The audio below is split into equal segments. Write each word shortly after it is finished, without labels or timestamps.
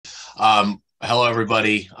Hello,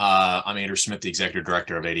 everybody. I'm Andrew Smith, the Executive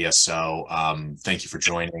Director of ADSO. Thank you for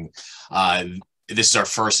joining. This is our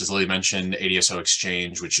first, as Lily mentioned, ADSO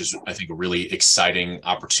Exchange, which is, I think, a really exciting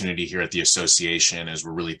opportunity here at the association as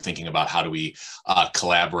we're really thinking about how do we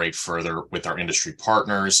collaborate further with our industry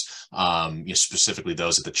partners, specifically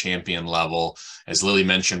those at the champion level. As Lily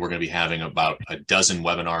mentioned, we're going to be having about a dozen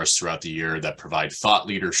webinars throughout the year that provide thought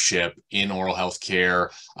leadership in oral health care,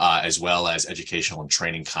 as well as educational and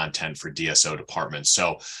training content for DSO departments.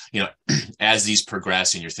 So, as these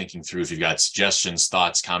progress and you're thinking through, if you've got suggestions,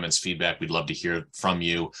 thoughts, comments, feedback, we'd love to hear from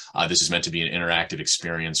you. This is meant to be an interactive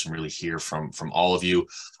experience and really hear from all of you.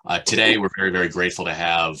 Today, we're very, very grateful to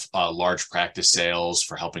have Large Practice Sales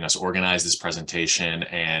for helping us organize this presentation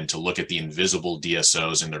and to look at the invisible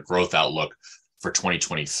DSOs and their growth outlook for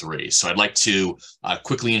 2023. So I'd like to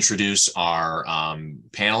quickly introduce our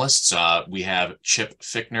panelists. We have Chip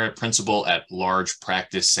Fichtner, Principal at Large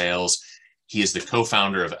Practice Sales. He is the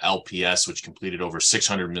co-founder of LPS, which completed over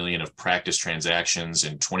 600 million of practice transactions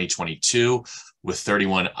in 2022 with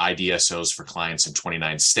 31 IDSOs for clients in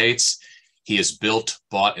 29 states. He has built,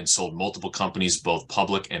 bought, and sold multiple companies, both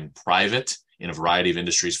public and private, in a variety of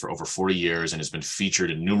industries for over 40 years and has been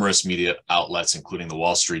featured in numerous media outlets, including the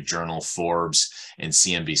Wall Street Journal, Forbes, and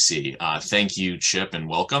CNBC. Thank you, Chip, and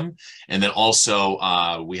welcome. And then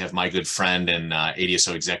also we have my good friend and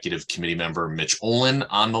ADSO Executive Committee member, Mitch Olan,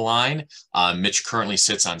 on the line. Mitch currently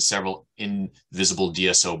sits on several invisible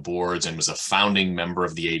DSO boards and was a founding member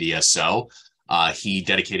of the ADSO. He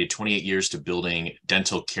dedicated 28 years to building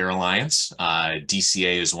Dental Care Alliance.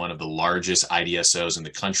 DCA is one of the largest IDSOs in the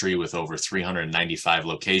country with over 395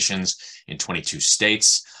 locations in 22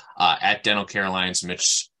 states. At Dental Care Alliance,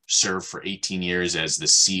 Mitch served for 18 years as the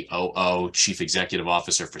COO, Chief Executive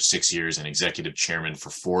Officer for 6 years, and Executive Chairman for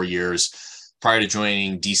 4 years. Prior to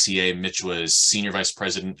joining DCA, Mitch was Senior Vice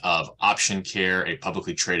President of Option Care, a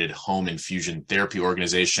publicly traded home infusion therapy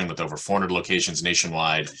organization with over 400 locations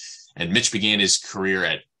nationwide. And Mitch began his career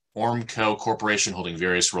at Ormco Corporation, holding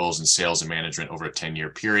various roles in sales and management over a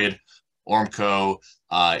 10-year period. Ormco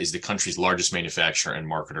is the country's largest manufacturer and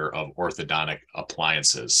marketer of orthodontic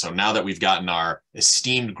appliances. So now that we've gotten our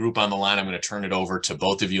esteemed group on the line, I'm going to turn it over to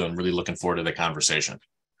both of you. I'm really looking forward to the conversation.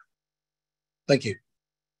 Thank you.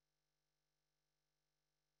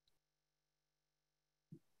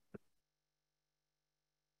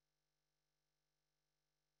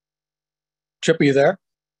 Chip, are you there?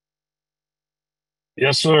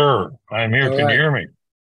 Yes, sir. I'm here. Can you hear me?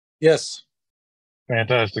 Yes.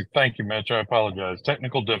 Fantastic. Thank you, Mitch. I apologize.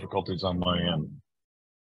 Technical difficulties on my end.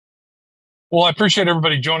 Well, I appreciate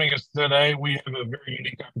everybody joining us today. We have a very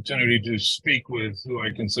unique opportunity to speak with who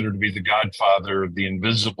I consider to be the godfather of the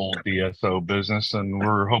invisible DSO business. And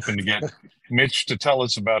we're hoping to get Mitch to tell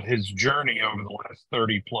us about his journey over the last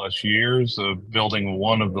 30 plus years of building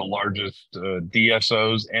one of the largest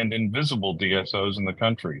DSOs and invisible DSOs in the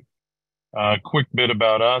country. Quick bit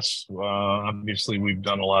about us. Obviously, we've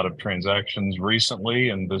done a lot of transactions recently,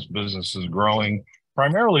 and this business is growing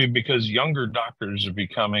primarily because younger doctors are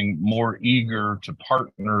becoming more eager to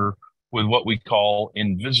partner with what we call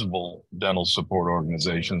invisible dental support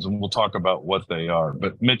organizations, and we'll talk about what they are.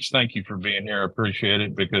 But Mitch, thank you for being here. I appreciate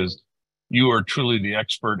it because you are truly the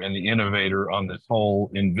expert and the innovator on this whole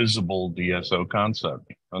invisible DSO concept.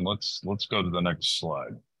 And let's go to the next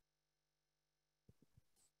slide.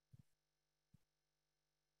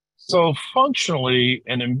 So functionally,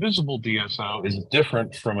 an invisible DSO is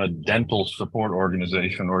different from a dental support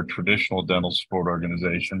organization or a traditional dental support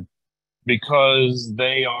organization because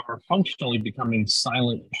they are functionally becoming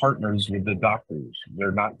silent partners with the doctors.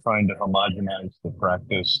 They're not trying to homogenize the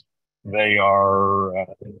practice. They are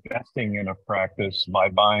investing in a practice by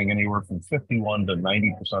buying anywhere from 51 to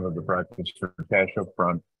 90% of the practice for cash up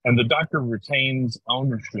front. And the doctor retains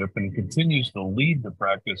ownership and continues to lead the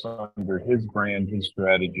practice under his brand, his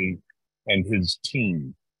strategy, and his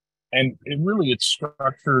team. And it's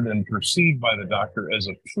structured and perceived by the doctor as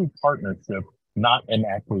a true partnership, not an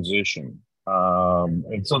acquisition.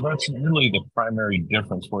 And so that's really the primary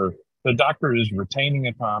difference, where the doctor is retaining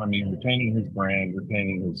autonomy, retaining his brand,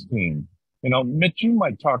 retaining his team. Mitch, you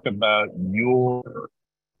might talk about your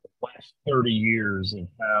last 30 years of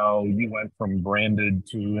how you went from branded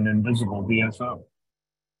to an invisible DSO.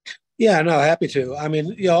 Yeah, no, happy to. I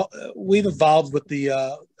mean, we've evolved with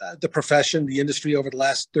the profession, the industry over the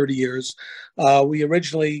last 30 years. We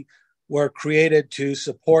originally were created to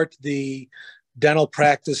support the dental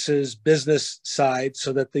practices business side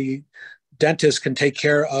so that the dentists can take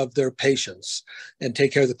care of their patients and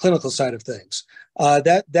take care of the clinical side of things.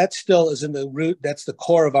 That still is in the root. That's the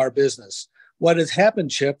core of our business. What has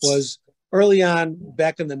happened, Chip, was early on,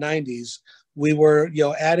 back in the 90s, we were,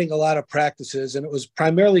 adding a lot of practices, and it was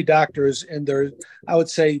primarily doctors in their, I would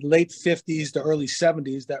say, late 50s to early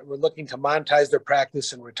 70s that were looking to monetize their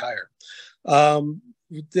practice and retire.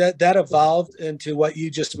 That evolved into what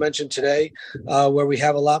you just mentioned today, where we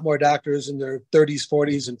have a lot more doctors in their 30s,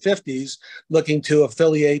 40s, and 50s looking to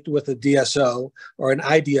affiliate with a DSO or an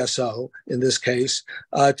IDSO in this case,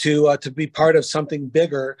 to be part of something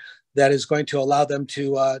bigger that is going to allow them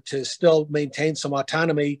to still maintain some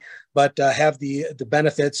autonomy, but have the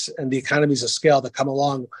benefits and the economies of scale that come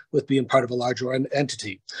along with being part of a larger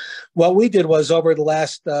entity. What we did was, over the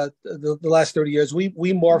last 30 years, we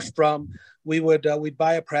morphed from, we'd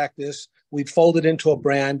buy a practice, we'd fold it into a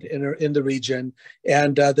brand in the region,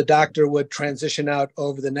 and the doctor would transition out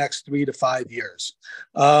over the next 3 to 5 years.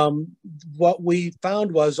 What we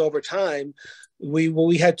found was, over time,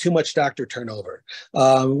 we had too much doctor turnover.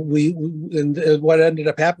 And what ended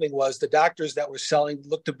up happening was the doctors that were selling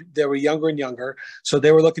they were younger and younger, so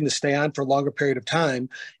they were looking to stay on for a longer period of time,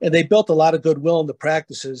 and they built a lot of goodwill in the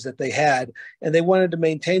practices that they had, and they wanted to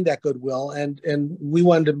maintain that goodwill, and we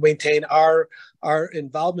wanted to maintain our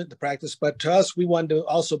involvement in the practice. But to us, we wanted to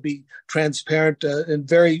also be transparent and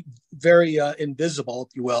very, very invisible,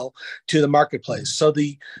 if you will, to the marketplace. So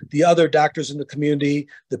the other doctors in the community,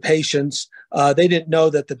 the patients, they didn't know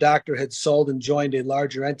that the doctor had sold and joined a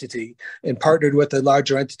larger entity and partnered with a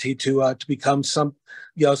larger entity to become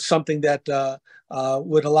something that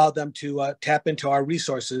would allow them to tap into our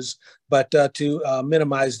resources, but to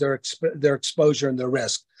minimize their exposure and their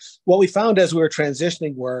risk. What we found as we were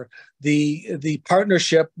transitioning were the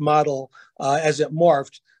partnership model, as it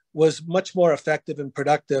morphed, was much more effective and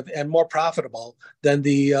productive and more profitable than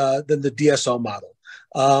the DSO model.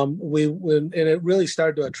 And it really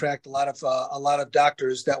started to attract a lot of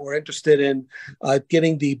doctors that were interested in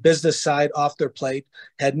getting the business side off their plate,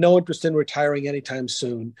 had no interest in retiring anytime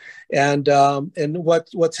soon. And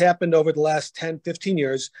what's happened over the last 10, 15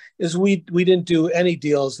 years is we didn't do any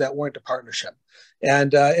deals that weren't a partnership.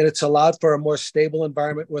 And it's allowed for a more stable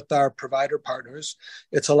environment with our provider partners.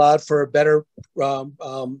 It's allowed for a better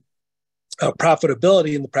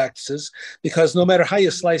profitability in the practices, because no matter how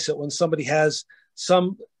you slice it, when somebody has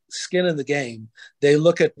some skin in the game, they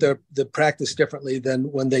look at the practice differently than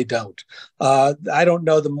when they don't. I don't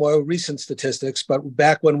know the more recent statistics, but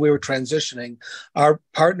back when we were transitioning, our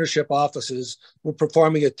partnership offices were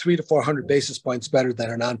performing at 300 to 400 basis points better than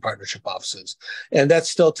our non-partnership offices. And that's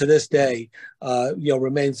still, to this day,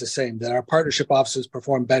 remains the same, that our partnership offices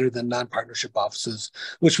perform better than non-partnership offices,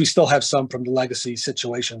 which we still have some from the legacy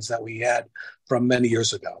situations that we had from many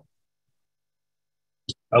years ago.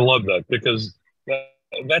 I love that, because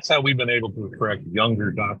that's how we've been able to attract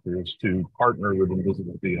younger doctors to partner with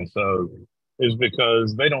Invisible DSO, is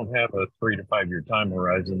because they don't have a 3 to 5 year time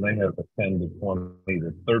horizon. They have a 10 to 20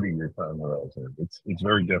 to 30 year time horizon. It's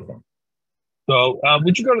very different. So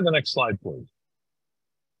would you go to the next slide, please?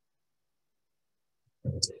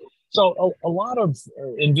 So a lot of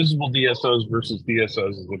Invisible DSOs versus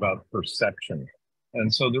DSOs is about perception.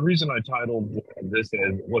 And so the reason I titled this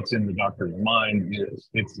as What's in the Doctor's Mind is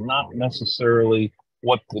it's not necessarily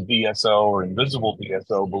what the DSO or Invisible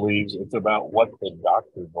DSO believes, it's about what the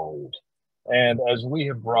doctor believes. And as we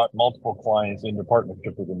have brought multiple clients into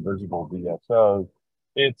partnership with Invisible DSOs,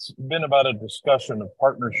 it's been about a discussion of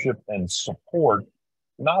partnership and support,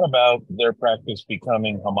 not about their practice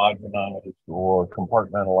becoming homogenized or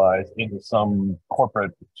compartmentalized into some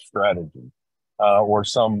corporate strategy. Or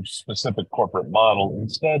some specific corporate model.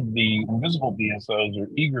 Instead, the Invisible DSOs are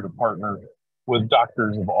eager to partner with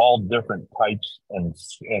doctors of all different types and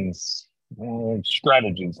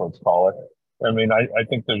strategies, let's call it. I mean, I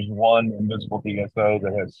think there's one Invisible DSO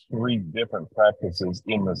that has 3 different practices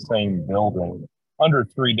in the same building under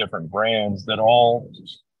 3 different brands that all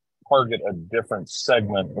target a different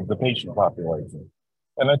segment of the patient population.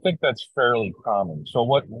 And I think that's fairly common. So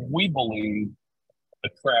what we believe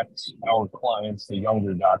attracts our clients, the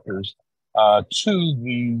younger doctors, to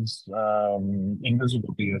these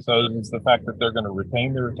Invisible DSOs is the fact that they're going to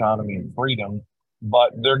retain their autonomy and freedom,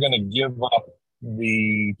 but they're going to give up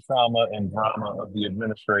the trauma and drama of the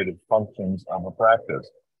administrative functions of a practice.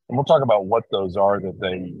 And we'll talk about what those are that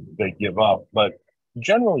they give up. But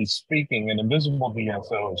generally speaking, an Invisible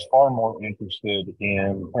DSO is far more interested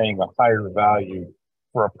in paying a higher value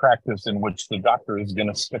for a practice in which the doctor is going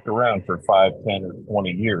to stick around for 5, 10, or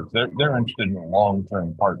 20 years. They're interested in a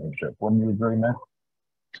long-term partnership. Wouldn't you agree, Mitch?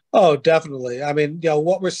 Oh, definitely. I mean,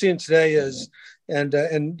 what we're seeing today is, and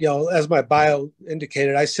as my bio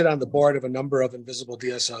indicated, I sit on the board of a number of Invisible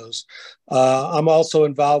DSOs. I'm also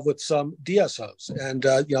involved with some DSOs, and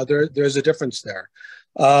there's a difference there.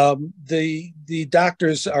 The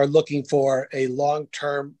doctors are looking for a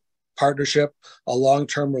long-term partnership, a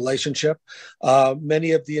long-term relationship.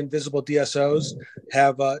 Many of the invisible DSOs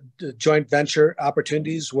have joint venture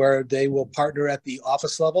opportunities where they will partner at the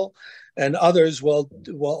office level, and others will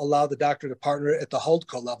allow the doctor to partner at the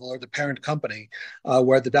holdco level or the parent company,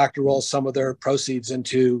 where the doctor rolls some of their proceeds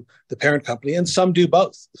into the parent company, and some do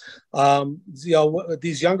both.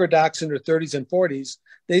 These younger docs in their 30s and 40s,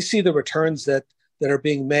 they see the returns that are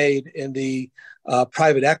being made in the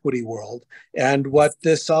private equity world. And what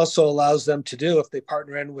this also allows them to do, if they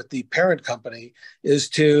partner in with the parent company, is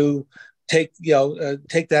to take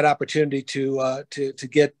that opportunity to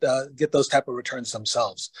get those type of returns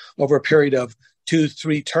themselves over a period of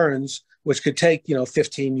 2-3 turns, which could take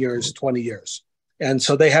 15 years, 20 years. And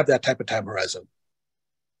so they have that type of time horizon.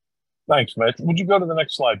 Thanks, Mitch. Would you go to the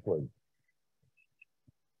next slide, please?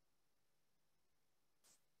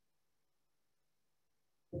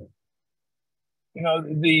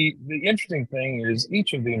 The interesting thing is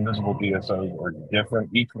each of the invisible DSOs are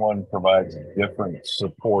different. Each one provides different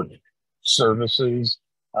support services.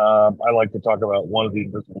 I like to talk about one of the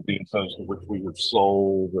invisible DSOs to which we have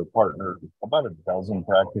sold or partnered about a dozen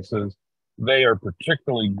practices. They are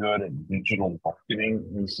particularly good at digital marketing.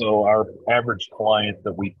 And so our average client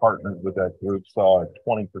that we partnered with that group saw a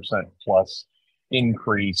 20% plus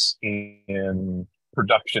increase in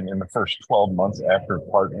production in the first 12 months after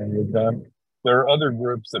partnering with them. There are other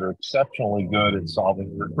groups that are exceptionally good at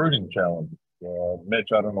solving recruiting challenges. Mitch,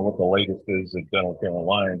 I don't know what the latest is at Dental Care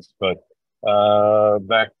Alliance, but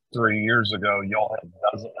back 3 years ago, y'all had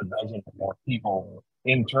a dozen more people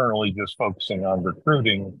internally just focusing on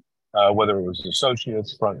recruiting, whether it was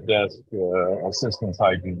associates, front desk, assistants,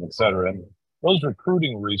 hygiene, et cetera. And those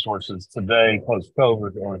recruiting resources today,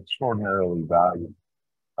 post-COVID, are extraordinarily valuable.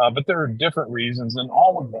 But there are different reasons, and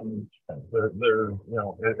all of them, they're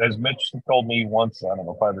as Mitch told me once, I don't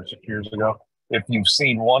know, 5 or 6 years ago, if you've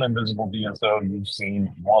seen one invisible DSO, you've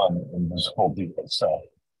seen one invisible DSO.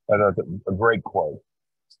 That's a great quote.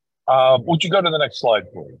 Would you go to the next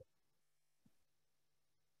slide, please?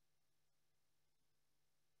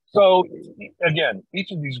 So again,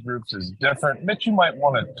 each of these groups is different. Mitch, you might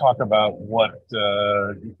want to talk about what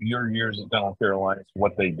your years at Dental Care Alliance,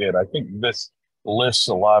 what they did. I think this lists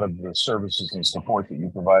a lot of the services and support that you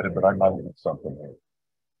provided, but I might have something here.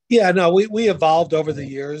 Yeah, no, we evolved over the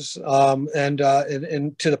years, and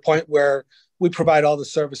to the point where we provide all the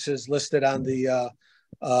services listed on the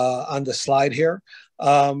slide here.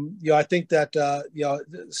 I think that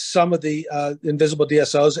some of the invisible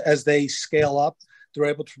DSOs, as they scale up, they're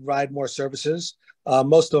able to provide more services.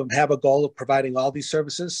 Most of them have a goal of providing all these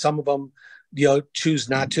services. Some of them choose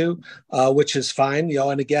not to, which is fine.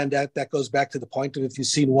 And again, that goes back to the point of if you've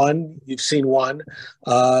seen one, you've seen one.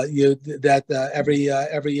 Every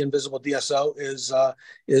invisible DSO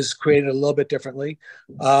is created a little bit differently.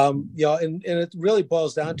 And it really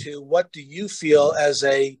boils down to, what do you feel as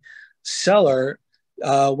a seller?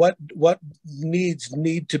 What needs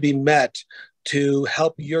need to be met to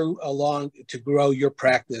help you along to grow your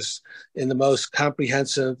practice in the most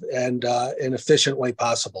comprehensive and efficient way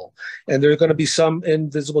possible. And there are going to be some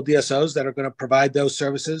invisible DSOs that are going to provide those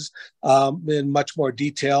services in much more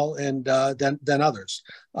detail and than others.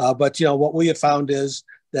 But what we have found is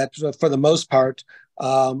that for the most part,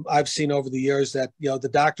 I've seen over the years that the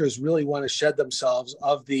doctors really want to shed themselves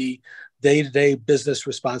of the day-to-day business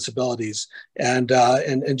responsibilities and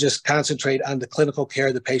just concentrate on the clinical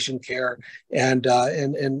care, the patient care, and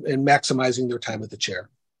maximizing their time at the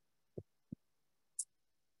chair.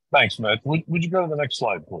 Thanks, Matt. Would you go to the next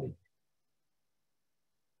slide, please?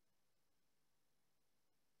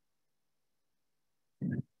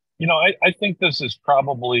 I think this is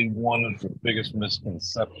probably one of the biggest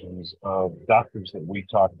misconceptions of doctors that we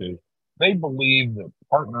talk to. They believe that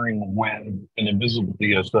partnering with an invisible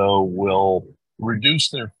DSO will reduce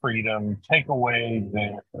their freedom, take away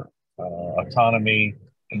their autonomy,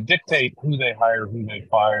 and dictate who they hire, who they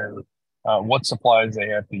fire, what supplies they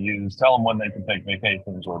have to use, tell them when they can take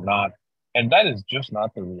vacations or not. And that is just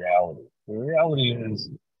not the reality. The reality is,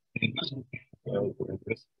 I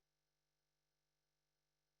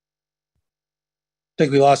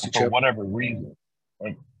think we lost you, for Chip. whatever reason.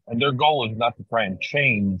 Right? And their goal is not to try and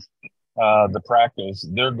change the practice.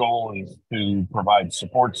 Their goal is to provide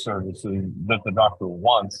support services that the doctor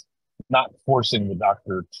wants, not forcing the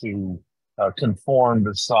doctor to conform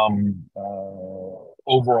to some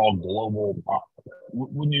overall global model.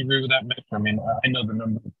 Wouldn't you agree with that, Mitch? I mean, I know the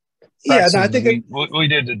number of I think we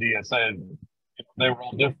did the DSA, they were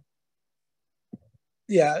all different.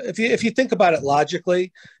 Yeah, if you think about it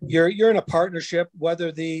logically, you're in a partnership.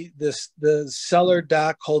 Whether the seller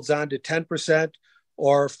doc holds on to 10%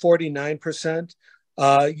 or 49%,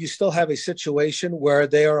 you still have a situation where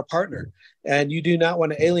they are a partner, and you do not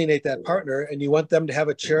want to alienate that partner, and you want them to have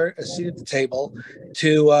a seat at the table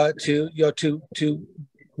to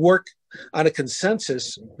work on a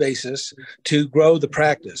consensus basis to grow the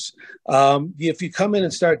practice. If you come in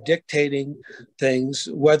and start dictating things,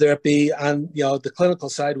 whether it be on the clinical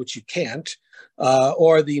side, which you can't,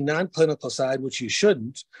 or the non-clinical side, which you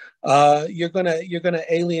shouldn't, you're gonna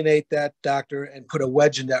alienate that doctor and put a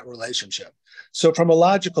wedge in that relationship. So, from a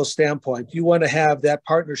logical standpoint, you want to have that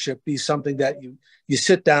partnership be something that you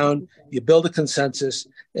sit down, you build a consensus,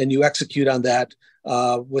 and you execute on that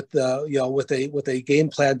with a game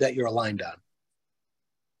plan that you're aligned on.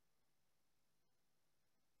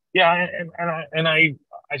 Yeah, and I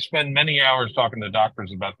spend many hours talking to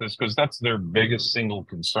doctors about this because that's their biggest single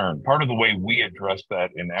concern. Part of the way we address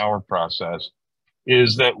that in our process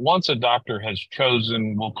is that once a doctor has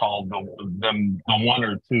chosen, we'll call them the one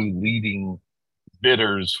or two leading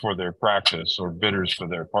bidders for their practice or bidders for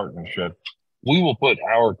their partnership, we will put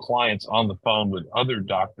our clients on the phone with other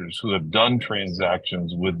doctors who have done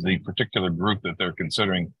transactions with the particular group that they're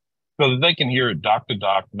considering so that they can hear it doc to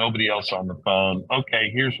doc, nobody else on the phone.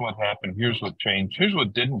 Okay, here's what happened. Here's what changed. Here's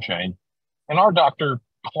what didn't change. And our doctor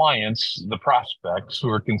clients, the prospects who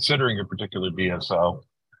are considering a particular DSO,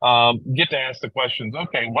 get to ask the questions.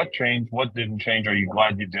 Okay, what changed? What didn't change? Are you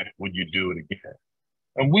glad you did it? Would you do it again?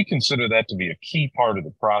 And we consider that to be a key part of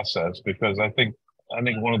the process because I think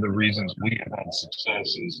one of the reasons we have had success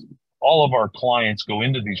is all of our clients go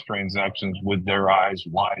into these transactions with their eyes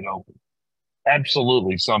wide open.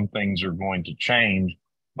 Absolutely, some things are going to change,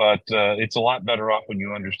 but it's a lot better off when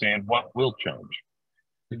you understand what will change.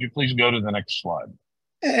 Could you please go to the next slide?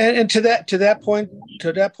 And to that point,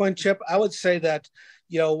 Chip, I would say that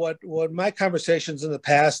what my conversations in the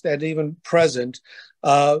past and even present,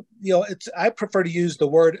 I prefer to use the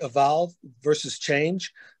word evolve versus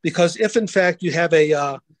change, because if in fact you have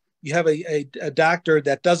a doctor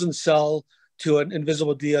that doesn't sell to an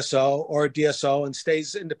invisible DSO or a DSO and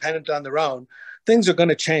stays independent on their own, things are going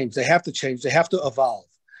to change. They have to change. They have to evolve.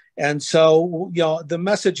 And so, the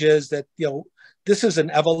message is that, this is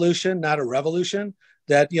an evolution, not a revolution,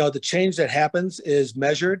 that, the change that happens is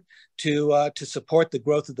measured to support the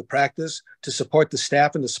growth of the practice, to support the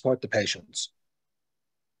staff, and to support the patients.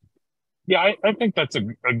 Yeah, I think that's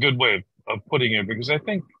a good way of putting it, because I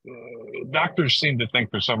think doctors seem to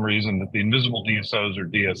think for some reason that the invisible DSOs or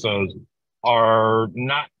DSOs are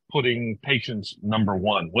not putting patients number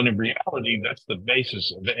one, when in reality, that's the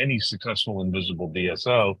basis of any successful invisible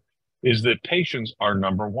DSO, is that patients are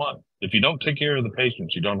number one. If you don't take care of the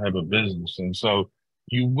patients, you don't have a business. And so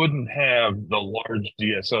you wouldn't have the large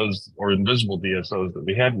DSOs or invisible DSOs that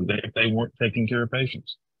we have today if they weren't taking care of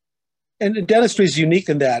patients. And dentistry is unique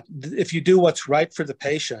in that if you do what's right for the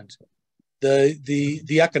patient,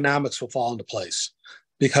 the economics will fall into place,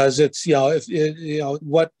 because it's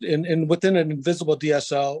within an invisible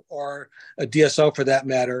DSO or a DSO for that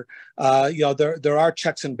matter, there are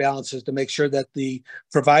checks and balances to make sure that the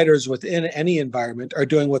providers within any environment are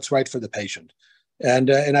doing what's right for the patient,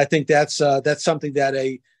 and I think that's something that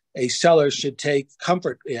a seller should take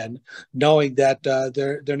comfort in, knowing that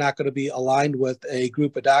they're not going to be aligned with a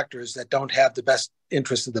group of doctors that don't have the best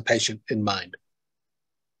interest of the patient in mind.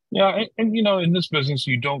 Yeah, and in this business,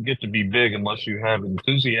 you don't get to be big unless you have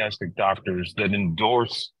enthusiastic doctors that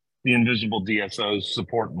endorse the invisible DSO's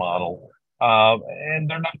support model, and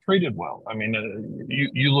they're not treated well. I mean,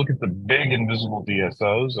 you look at the big invisible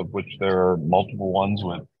DSOs, of which there are multiple ones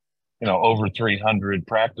with over 300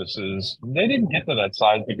 practices. They didn't get to that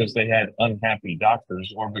size because they had unhappy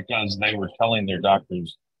doctors or because they were telling their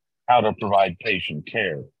doctors how to provide patient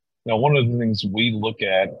care. One of the things we look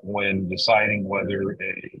at when deciding whether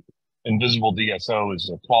a invisible DSO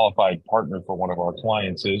is a qualified partner for one of our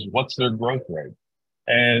clients is what's their growth rate.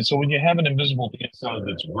 And so when you have an invisible DSO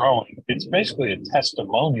that's growing, it's basically a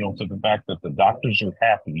testimonial to the fact that the doctors are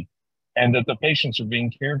happy and that the patients are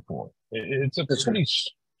being cared for. It's a pretty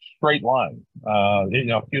straight line.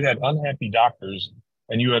 If you had unhappy doctors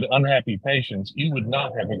and you had unhappy patients, you would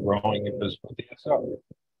not have a growing invisible DSO.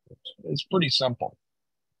 It's pretty simple.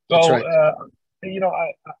 So, right.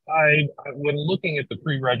 I when looking at the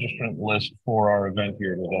pre-registrant list for our event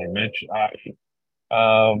here today, Mitch, I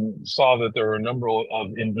saw that there were a number of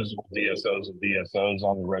invisible DSOs and DSOs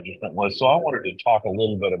on the registrant list. So I wanted to talk a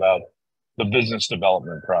little bit about the business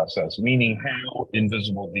development process, meaning how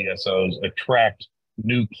invisible DSOs attract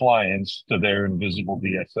new clients to their invisible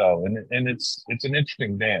DSO. And it's an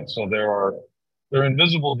interesting dance. So there are They're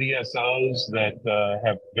invisible DSOs that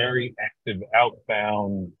have very active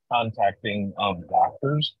outbound contacting of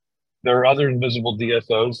doctors. There are other invisible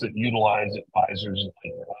DSOs that utilize advisors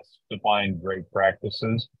like us to find great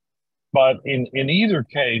practices. But in either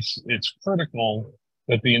case, it's critical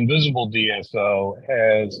that the invisible DSO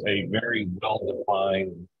has a very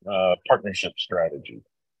well-defined partnership strategy.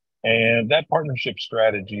 And that partnership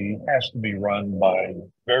strategy has to be run by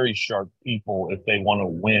very sharp people if they want to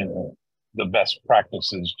win the best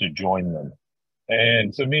practices to join them.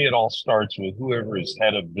 And to me, it all starts with whoever is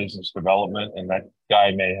head of business development, and that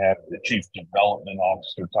guy may have the chief development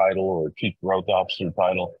officer title or chief growth officer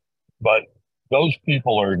title. But those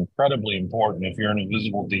people are incredibly important if you're an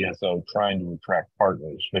invisible DSO trying to attract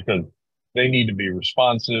partners, because they need to be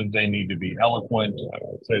responsive, they need to be eloquent. I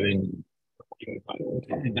would say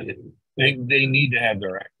they need to have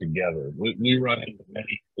their act together. We run into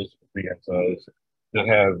many DSOs that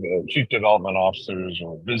have chief development officers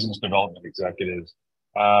or business development executives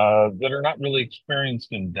that are not really experienced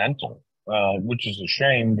in dental, which is a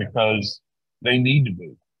shame because they need to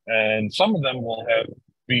be. And some of them will have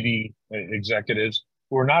BD executives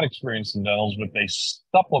who are not experienced in dentals, but they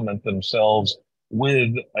supplement themselves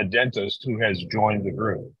with a dentist who has joined the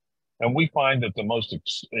group. And we find that the most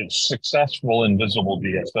successful invisible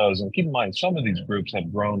DSOs, and keep in mind, some of these groups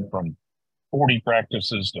have grown from 40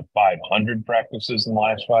 practices to 500 practices in the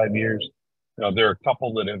last 5 years. You know, there are a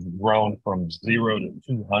couple that have grown from 0 to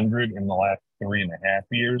 200 in the last 3.5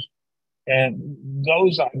 years. And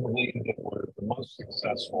those, I believe, that were the most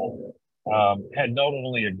successful had not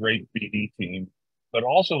only a great BD team, but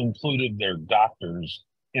also included their doctors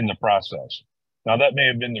in the process. Now, that may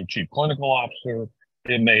have been their chief clinical officer.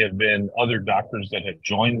 It may have been other doctors that had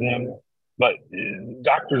joined them, but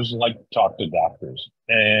doctors like to talk to doctors,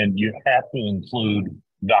 and you have to include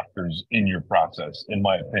doctors in your process, in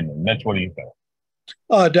my opinion. Mitch, what do you think?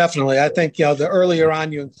 Oh, definitely. I think, the earlier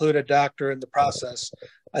on you include a doctor in the process,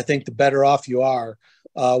 I think the better off you are,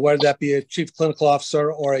 whether that be a chief clinical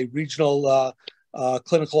officer or a regional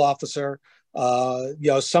clinical officer.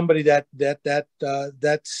 Somebody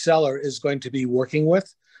that seller is going to be working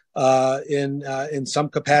with in some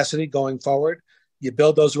capacity going forward. You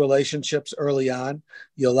build those relationships early on.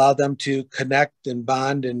 You allow them to connect and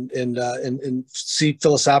bond and see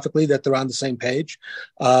philosophically that they're on the same page.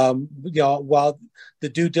 While the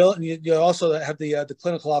due diligence, you also have the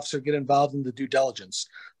clinical officer get involved in the due diligence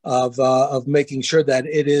of making sure that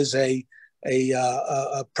it is a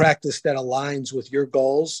practice that aligns with your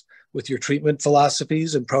goals, with your treatment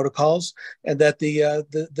philosophies and protocols, and that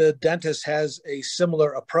the dentist has a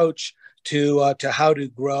similar approach to how to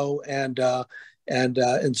grow and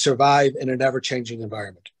survive in an ever-changing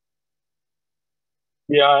environment.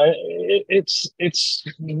 Yeah, it's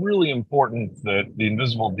really important that the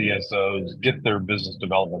invisible DSOs get their business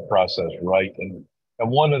development process right. And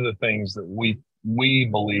one of the things that we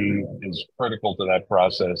believe is critical to that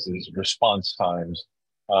process is response times,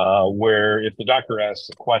 where if the doctor asks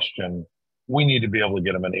a question, we need to be able to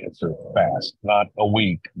get them an answer fast, not a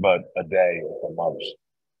week, but a day at the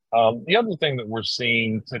most. The other thing that we're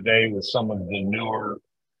seeing today with some of the newer,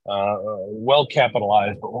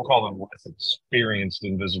 well-capitalized, but we'll call them less experienced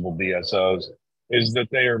invisible DSOs, is that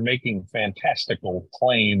they are making fantastical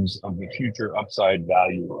claims of the future upside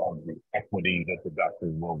value of the equity that the doctor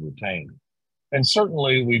will retain. And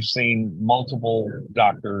certainly we've seen multiple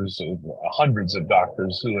doctors, hundreds of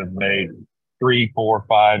doctors who have made 3, 4,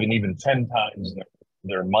 5, and even 10 times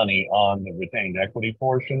their money on the retained equity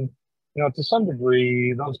portion. To some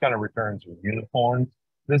degree, those kind of returns are unicorns.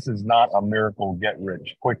 This is not a miracle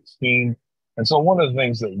get-rich-quick scheme. And so one of the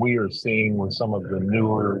things that we are seeing with some of the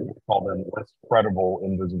newer, we call them less credible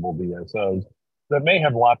invisible DSOs, that may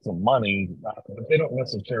have lots of money, but they don't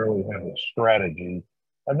necessarily have a strategy.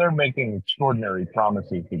 And they're making extraordinary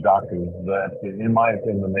promises to doctors that, in my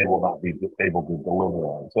opinion, they will not be able to deliver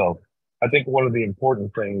on. So I think one of the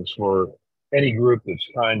important things for any group that's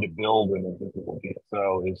trying to build an invisible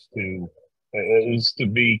DSO is to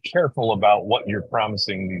be careful about what you're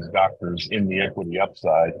promising these doctors in the equity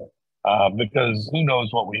upside, because who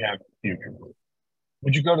knows what we have in the future.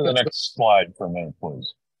 Would you go to the next slide for a minute,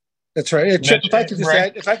 please? That's right. Chip, if I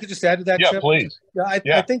could just add to that, yeah, Chip. Please. I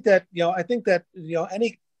think that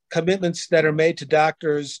any commitments that are made to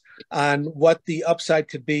doctors on what the upside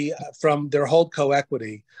could be from their holdco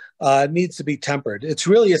equity needs to be tempered. It's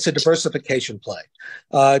a diversification play.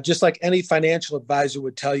 Just like any financial advisor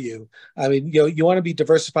would tell you, I mean, you want to be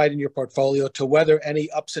diversified in your portfolio to weather any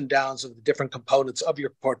ups and downs of the different components of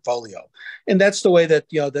your portfolio. And that's the way that,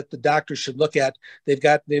 that the doctors should look at.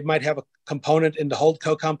 They might have a component in the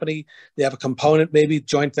holdco company. They have a component, maybe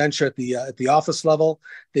joint venture at the office level.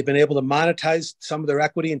 They've been able to monetize some of their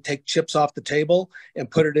equity and take chips off the table and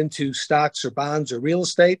put it into stocks or bonds or real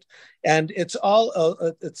estate. And it's all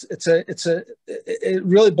it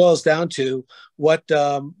really boils down to what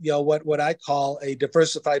I call a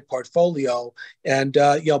diversified portfolio, and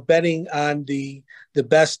betting on the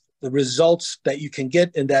results that you can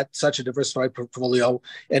get in that such a diversified portfolio,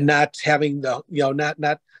 and not having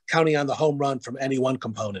not counting on the home run from any one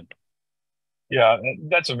component. Yeah,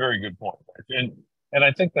 that's a very good point. And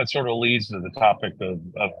I think that sort of leads to the topic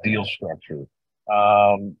of deal structure.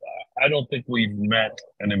 I don't think we've met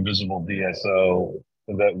an invisible DSO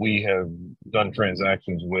that we have done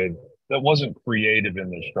transactions with that wasn't creative in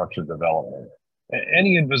their structure development.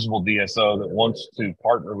 Any invisible DSO that wants to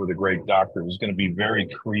partner with a great doctor is going to be very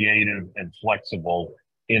creative and flexible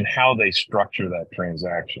in how they structure that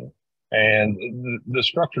transaction. And the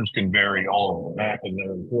structures can vary all over the map, and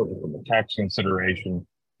they're important from a tax consideration.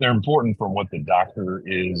 They're important from what the doctor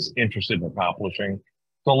is interested in accomplishing.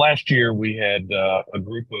 So last year we had a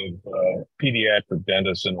group of pediatric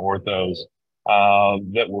dentists and orthos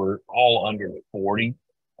that were all under 40.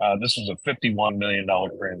 This was a $51 million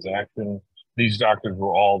transaction. These doctors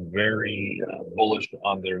were all very bullish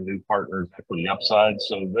on their new partner's equity upside.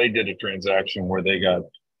 So they did a transaction where they got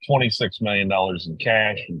 $26 million in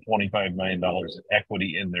cash and $25 million in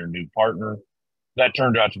equity in their new partner. That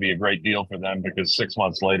turned out to be a great deal for them because 6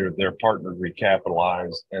 months later, their partner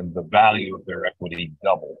recapitalized and the value of their equity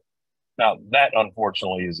doubled. Now, that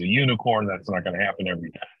unfortunately is a unicorn. That's not going to happen every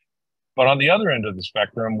day. But on the other end of the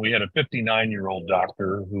spectrum, we had a 59-year-old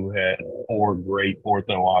doctor who had 4 great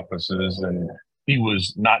ortho offices, and he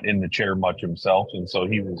was not in the chair much himself. And so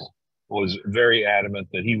he was very adamant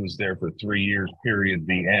that he was there for 3 years, period,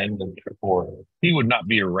 the end. And therefore, he would not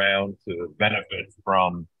be around to benefit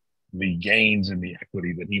from the gains in the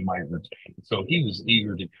equity that he might retain. So he was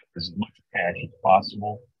eager to get as much cash as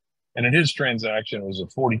possible. And in his transaction, it was a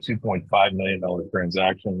 $42.5 million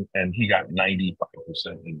transaction, and he got 95%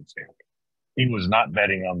 in his hand. He was not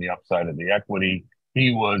betting on the upside of the equity.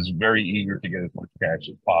 He was very eager to get as much cash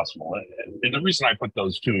as possible. And the reason I put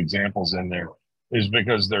those 2 examples in there is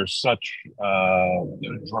because there's such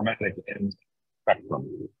dramatic end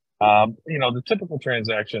spectrum. The typical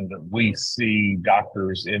transaction that we see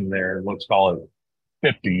doctors in their, let's call it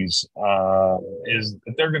 50s, is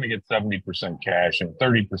that they're going to get 70% cash and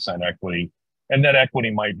 30% equity. And that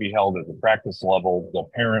equity might be held at the practice level, the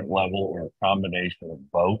parent level, or a combination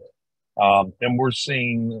of both. And we're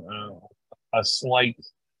seeing a slight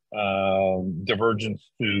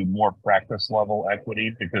divergence to more practice level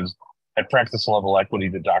equity, because at practice level equity,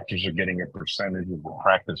 the doctors are getting a percentage of the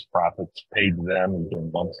practice profits paid to them either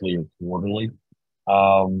monthly or quarterly.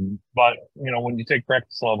 But when you take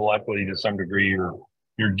practice level equity, to some degree,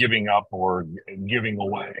 you're giving up or giving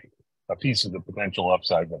away a piece of the potential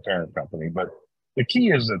upside of the parent company. But the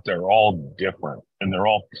key is that they're all different and they're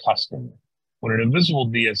all custom. When an invisible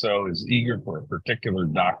DSO is eager for a particular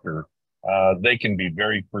doctor, they can be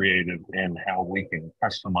very creative in how we can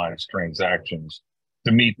customize transactions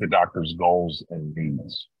to meet the doctor's goals and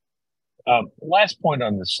needs. Last point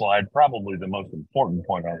on this slide, probably the most important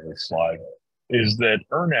point on this slide, is that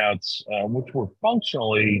earnouts, which were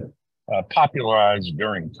functionally popularized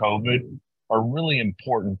during COVID, are really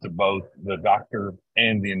important to both the doctor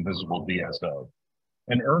and the invisible DSO.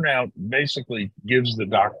 An earnout basically gives the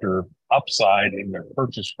doctor upside in their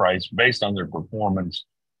purchase price based on their performance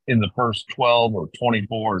in the first 12 or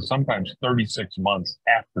 24 or sometimes 36 months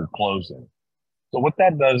after closing. So what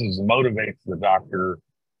that does is motivates the doctor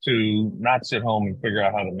to not sit home and figure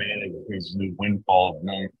out how to manage his new windfall of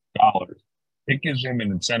millions of dollars. It gives him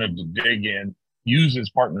an incentive to dig in, use his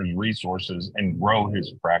partner's resources, and grow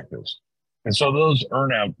his practice. And so those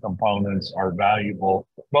earnout components are valuable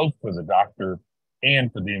both for the doctor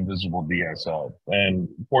and for the invisible DSO. And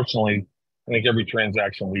fortunately, I think every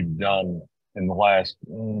transaction we've done in the last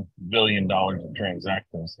 $1 billion of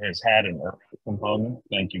transactions has had an earnout component.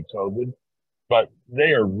 Thank you, COVID. But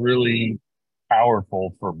they are really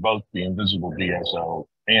powerful for both the invisible DSO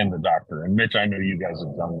and the doctor. And Mitch, I know you guys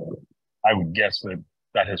have done it. I would guess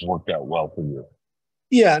that has worked out well for you.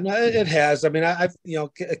 Yeah, no, it has. I mean, I've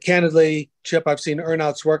candidly, Chip, I've seen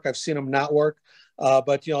earnouts work. I've seen them not work.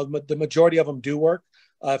 But the majority of them do work.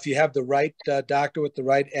 if you have the right doctor with the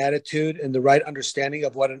right attitude and the right understanding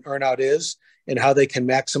of what an earnout is and how they can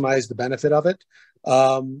maximize the benefit of it.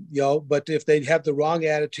 But if they have the wrong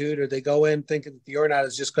attitude or they go in thinking that the earnout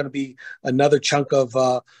is just going to be another chunk of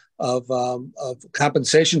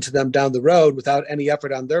compensation to them down the road without any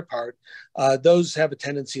effort on their part, those have a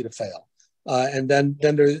tendency to fail. And then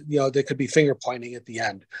there could be finger pointing at the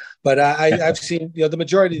end. But I've seen, the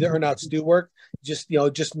majority of the earnouts do work. Just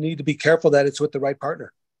need to be careful that it's with the right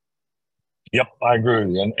partner. Yep, I agree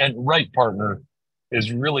with you. And right partner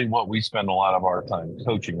is really what we spend a lot of our time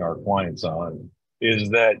coaching our clients on, is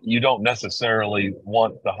that you don't necessarily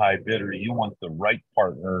want the high bidder. You want the right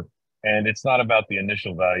partner. And it's not about the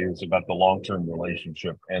initial value. It's about the long-term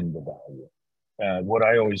relationship and the value. And what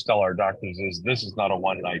I always tell our doctors is this is not a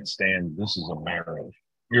one-night stand. This is a marriage.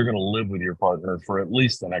 You're going to live with your partner for at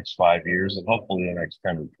least the next 5 years and hopefully the next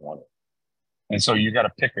 10 or 20. And so you got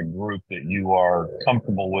to pick a group that you are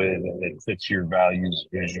comfortable with and that fits your values,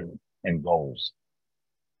 vision, and goals.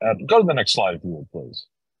 Go to the next slide, if you would, please.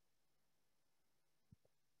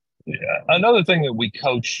 Yeah. Another thing that we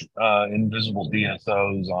coach invisible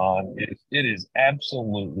DSOs on is it is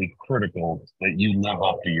absolutely critical that you live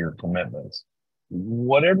up to your commitments.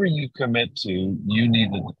 Whatever you commit to,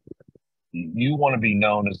 you want to be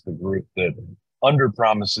known as the group that under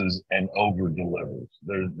promises and over delivers.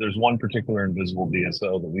 There's one particular invisible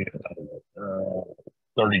DSO that we have done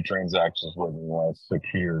 30 transactions with in the last 6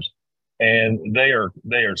 years. And they are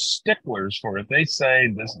sticklers for, if they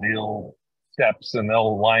say this deal steps and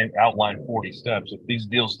they'll outline 40 steps, if these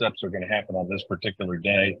deal steps are going to happen on this particular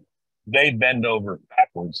day, they bend over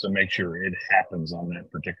backwards to make sure it happens on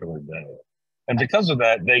that particular day. And because of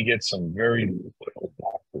that, they get some very loyal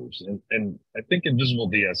doctors. And I think invisible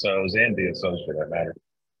DSOs and DSOs for that matter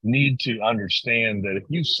need to understand that if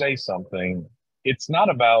you say something, it's not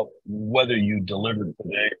about whether you delivered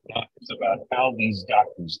today or not. It's about how these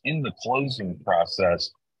doctors in the closing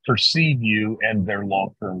process perceive you and their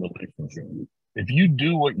long-term relationship. If you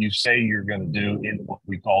do what you say you're going to do in what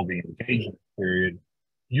we call the engagement period,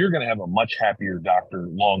 you're going to have a much happier doctor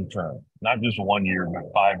long-term, not just 1 year, but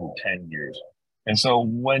 5 or 10 years. And so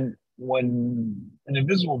when an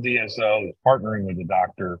invisible DSO is partnering with a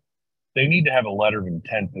doctor, they need to have a letter of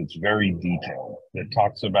intent that's very detailed, that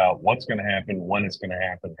talks about what's going to happen, when it's going to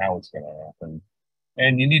happen, how it's going to happen.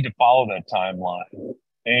 And you need to follow that timeline.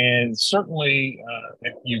 And certainly,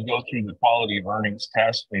 if you go through the quality of earnings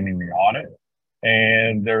test, meaning the audit,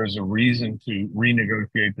 and there's a reason to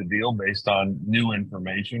renegotiate the deal based on new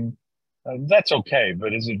information, that's okay.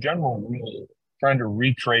 But as a general rule, trying to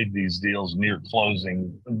retrade these deals near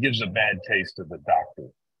closing gives a bad taste to the doctor.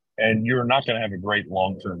 And you're not going to have a great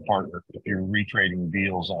long-term partner if you're retrading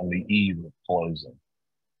deals on the eve of closing.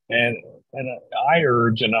 And I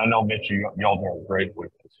urge, and I know Mitch, y'all are great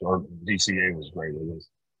with this, or DCA was great with this.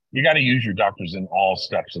 You got to use your doctors in all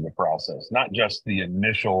steps of the process, not just the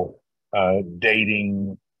initial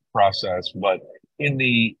dating process, but in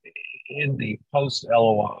the post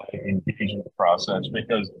LOI engagement process,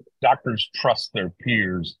 because doctors trust their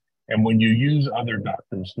peers. And when you use other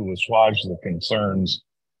doctors to assuage the concerns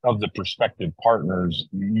of the prospective partners,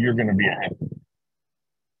 you're going to be ahead.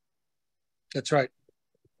 That's right.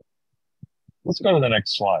 Let's go to the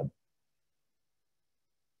next slide.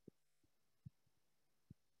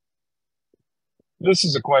 This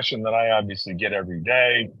is a question that I obviously get every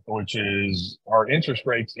day, which is, are interest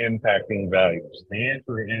rates impacting values? The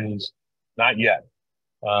answer is not yet.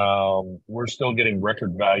 We're still getting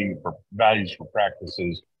record values for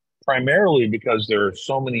practices, primarily because there are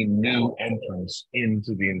so many new entrants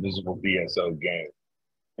into the invisible DSO game.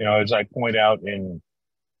 You know, as I point out in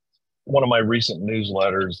one of my recent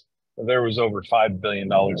newsletters, there was over $5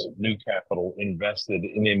 billion of new capital invested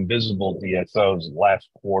in invisible DSOs last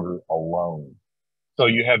quarter alone. So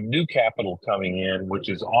you have new capital coming in, which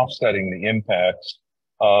is offsetting the impacts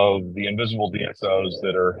of the invisible DSOs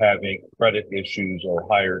that are having credit issues or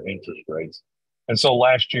higher interest rates. And so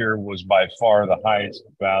last year was by far the highest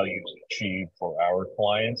values achieved for our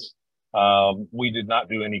clients. We did not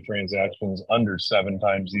do any transactions under 7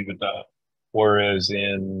 times EBITDA, whereas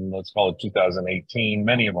in, let's call it 2018,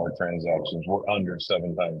 many of our transactions were under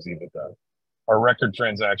 7 times EBITDA. Our record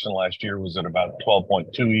transaction last year was at about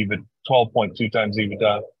 12.2 times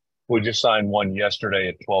EBITDA. We just signed one yesterday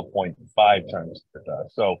at 12.5 times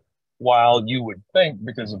EBITDA. So while you would think,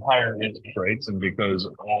 because of higher interest rates and because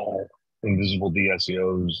all invisible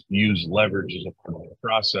DSOs use leverage as a part of the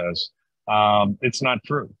process, it's not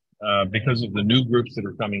true. Because of the new groups that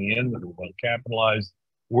are coming in that are well capitalized,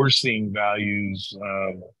 we're seeing values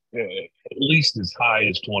at least as high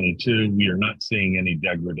as 22. We are not seeing any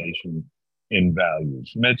degradation in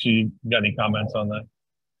values. Mitch, you got any comments on that?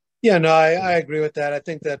 Yeah, no, I agree with that. I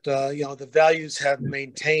think that the values have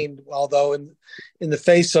maintained, although in the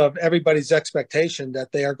face of everybody's expectation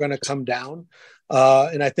that they are going to come down.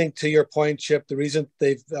 And I think, to your point, Chip, the reason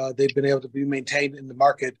they've been able to be maintained in the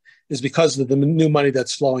market is because of the new money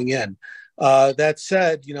that's flowing in. That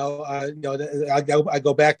said, I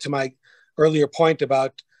go back to my earlier point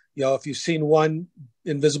about, if you've seen one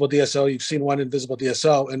invisible DSO, you've seen one invisible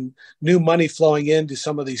DSO, and new money flowing into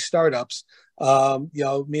some of these startups.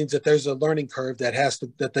 Means that there's a learning curve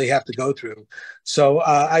that they have to go through. So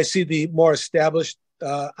I see the more established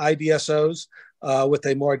IDSOs with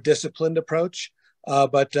a more disciplined approach.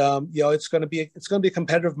 But it's going to be a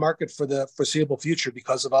competitive market for the foreseeable future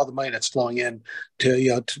because of all the money that's flowing in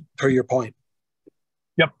per your point.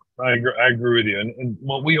 Yep, I agree with you. And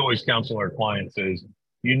what we always counsel our clients is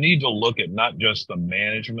you need to look at not just the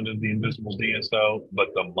management of the invisible DSO, but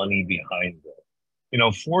the money behind it.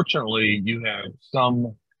 Fortunately, you have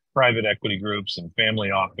some private equity groups and family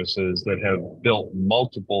offices that have built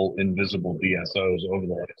multiple invisible DSOs over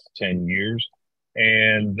the last 10 years,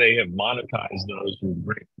 and they have monetized those with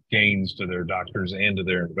great gains to their doctors and to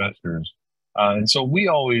their investors. And so we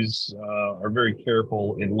always are very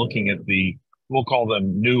careful in looking at we'll call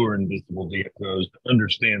them newer invisible DSOs, to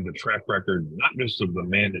understand the track record, not just of the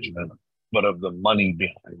management, but of the money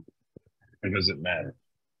behind it, because it matters.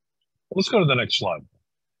 Let's go to the next slide.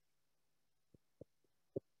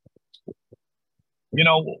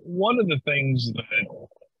 One of the things that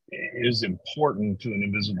is important to an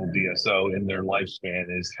invisible DSO in their lifespan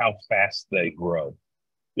is how fast they grow.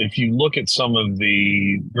 If you look at some of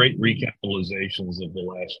the great recapitalizations of the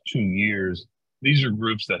last 2 years, these are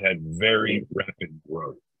groups that had very rapid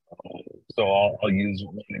growth. So I'll use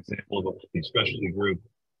one example of a multi-specialty group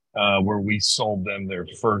where we sold them their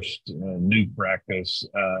first new practice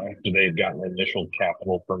after they had gotten initial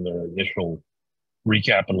capital from their initial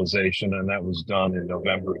recapitalization, and that was done in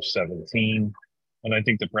November of 17. And I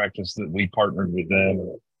think the practice that we partnered with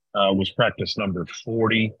them was practice number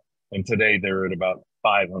 40, and today they're at about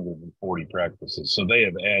 540 practices. So they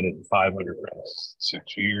have added 500 practices in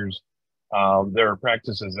 6 years. There are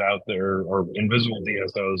practices out there, or invisible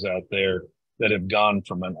DSOs out there, that have gone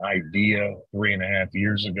from an idea 3.5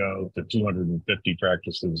 years ago to 250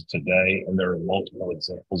 practices today, and there are multiple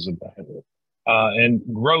examples of that. And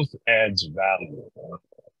growth adds value.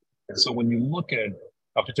 And so when you look at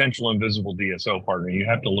a potential invisible DSO partner, you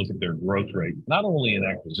have to look at their growth rate, not only in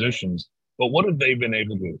acquisitions, but what have they been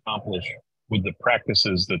able to accomplish with the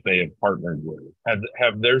practices that they have partnered with?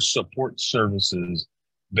 Have their support services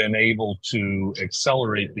been able to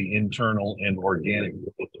accelerate the internal and organic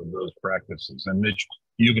growth of those practices? And Mitch,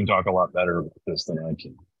 you can talk a lot better about this than I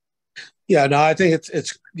can. Yeah, no, I think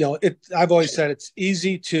I've always said it's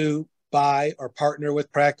easy to buy or partner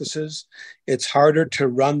with practices. It's harder to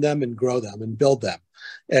run them and grow them and build them.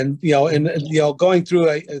 And going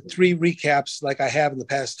through 3 recaps like I have in the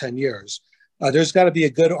past 10 years, there's got to be a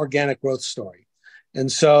good organic growth story. And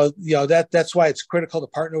so that's why it's critical to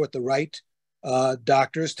partner with the right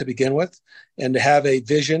doctors to begin with, and to have a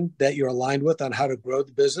vision that you're aligned with on how to grow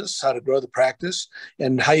the business, how to grow the practice.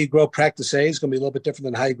 And how you grow practice A is going to be a little bit different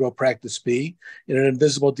than how you grow practice B. In an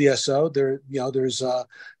invisible DSO,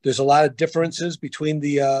 there's a lot of differences between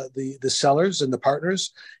the sellers and the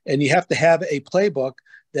partners, and you have to have a playbook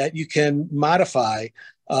that you can modify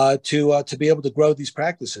to be able to grow these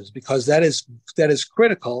practices, because that is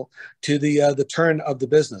critical to the turn of the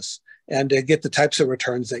business and to get the types of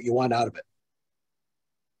returns that you want out of it.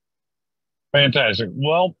 Fantastic.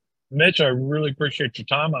 Well, Mitch, I really appreciate your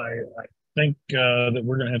time. I think that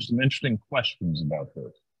we're going to have some interesting questions about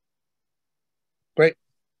this. Great.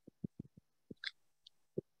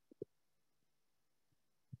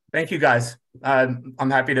 Thank you, guys. I'm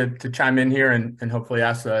happy to chime in here and hopefully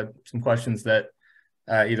ask some questions that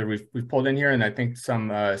either we've pulled in here, and I think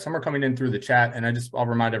some are coming in through the chat. And I'll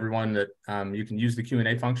remind everyone that you can use the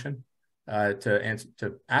Q&A function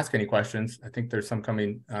to ask any questions. I think there's some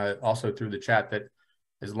coming also through the chat that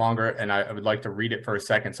is longer, and I would like to read it for a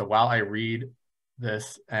second. So while I read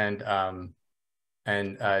this and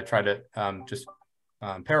try to just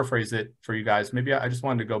paraphrase it for you guys, maybe I just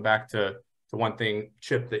wanted to go back to one thing,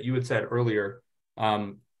 Chip, that you had said earlier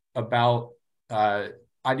about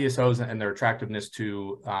IDSOs and their attractiveness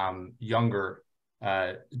to younger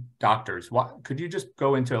doctors. Could you just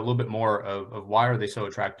go into a little bit more of why are they so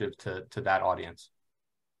attractive to that audience?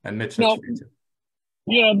 And Mitch, that's for you too.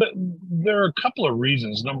 Yeah, but there are a couple of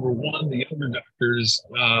reasons. Number one, the younger doctors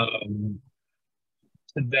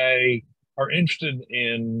today are interested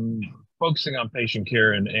in focusing on patient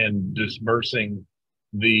care and disbursing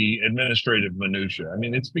the administrative minutia. I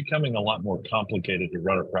mean, it's becoming a lot more complicated to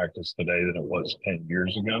run a practice today than it was 10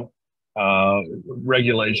 years ago.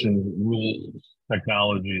 Regulations, rules,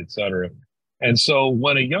 technology, et cetera. And so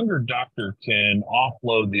when a younger doctor can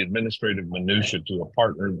offload the administrative minutia to a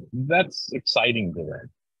partner, that's exciting to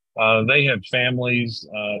them. They have families.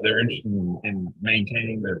 They're interested in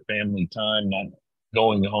maintaining their family time, not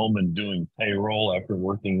going home and doing payroll after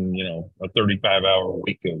working, a 35-hour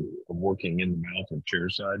week of working in the mouth and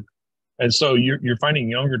chairside. And so you're finding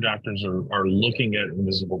younger doctors are looking at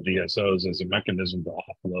invisible DSOs as a mechanism to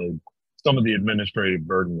offload some of the administrative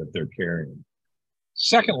burden that they're carrying.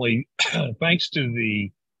 Secondly, thanks to the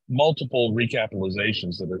multiple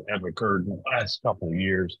recapitalizations that have occurred in the last couple of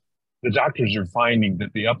years, the doctors are finding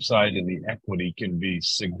that the upside in the equity can be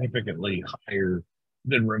significantly higher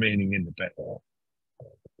than remaining independent.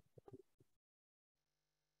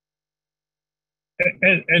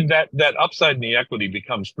 And that upside in the equity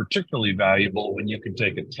becomes particularly valuable when you can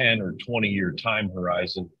take a 10 or 20-year time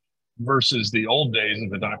horizon versus the old days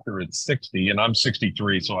of a doctor at 60, and I'm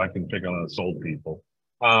 63, so I can pick on us old people.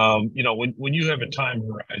 When you have a time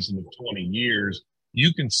horizon of 20 years,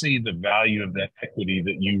 you can see the value of that equity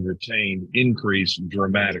that you retain increase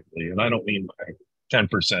dramatically. And I don't mean by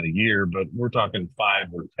 10% a year, but we're talking 5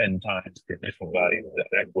 or 10 times the initial value of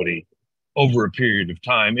that equity over a period of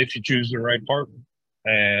time if you choose the right partner.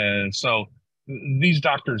 And so these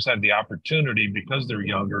doctors have the opportunity, because they're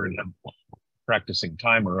younger and have practicing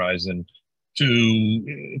time horizon,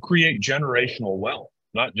 to create generational wealth,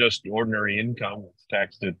 not just ordinary income. It's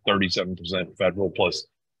taxed at 37% federal plus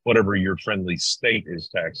whatever your friendly state is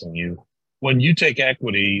taxing you. When you take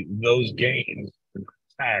equity, those gains are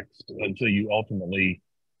taxed until you ultimately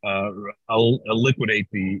liquidate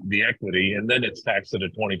the equity, and then it's taxed at a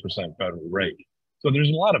 20% federal rate. So there's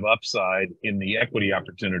a lot of upside in the equity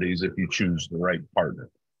opportunities if you choose the right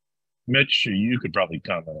partner. Mitch, you could probably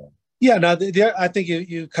comment on. Yeah, no, I think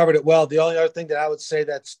you covered it well. The only other thing that I would say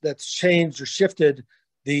that's changed or shifted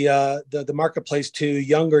the marketplace to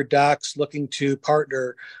younger docs looking to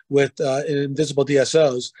partner with invisible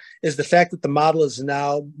DSOs is the fact that the model is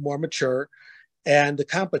now more mature and the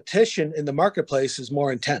competition in the marketplace is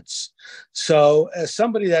more intense. So as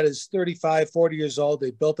somebody that is 35, 40 years old, they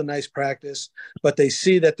built a nice practice, but they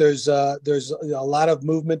see that there's a lot of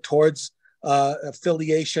movement towards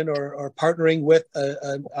affiliation or partnering with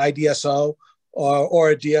an IDSO or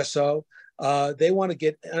a DSO. They want to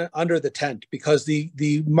get under the tent because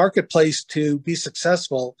the marketplace to be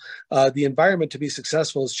successful, the environment to be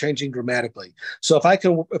successful is changing dramatically. So if I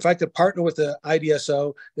could partner with an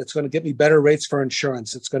IDSO that's going to get me better rates for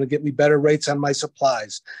insurance, it's going to get me better rates on my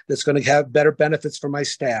supplies, that's going to have better benefits for my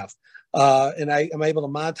staff, and I'm able to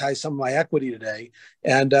monetize some of my equity today,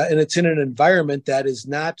 and it's in an environment that is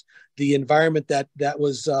not the environment that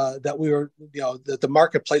we were, that the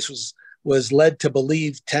marketplace was led to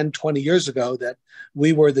believe 10, 20 years ago that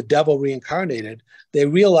we were the devil reincarnated. They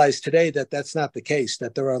realize today that that's not the case,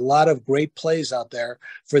 that there are a lot of great plays out there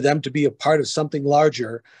for them to be a part of something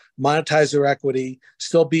larger, monetize their equity,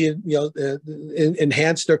 still be,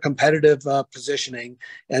 enhance their competitive positioning,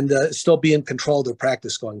 and still be in control of their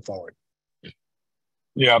practice going forward.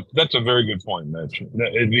 Yeah, that's a very good point, Mitch.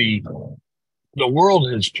 The world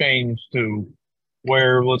has changed to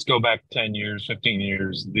where, let's go back 10 years, 15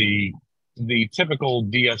 years, the typical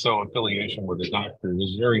DSO affiliation with a doctor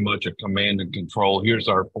is very much a command and control. Here's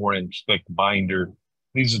our 4-inch thick binder.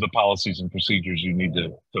 These are the policies and procedures you need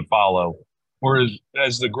to follow. Whereas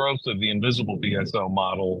as the growth of the invisible DSO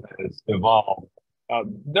model has evolved,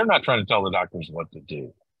 they're not trying to tell the doctors what to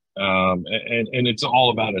do. And it's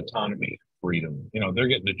all about autonomy, freedom. They're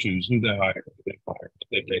getting to choose who they hire, who they fire,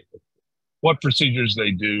 what procedures they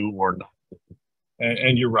do or not.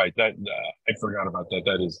 And you're right. That I forgot about that.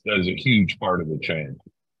 That is a huge part of the change.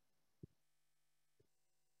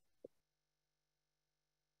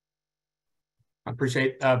 I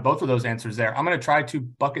appreciate both of those answers there. I'm going to try to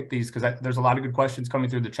bucket these because there's a lot of good questions coming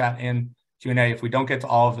through the chat and Q&A. If we don't get to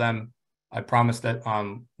all of them, I promise that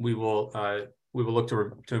we will look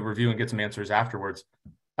to review and get some answers afterwards.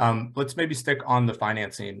 Let's maybe stick on the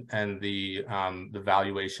financing and the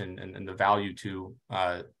valuation and the value to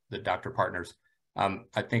the doctor partners.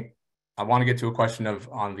 I think I want to get to a question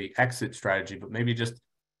on the exit strategy, but maybe just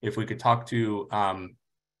if we could talk to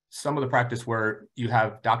some of the practice where you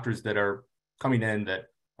have doctors that are coming in that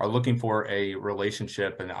are looking for a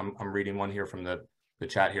relationship. And I'm reading one here from the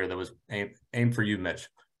chat here that was aimed for you, Mitch.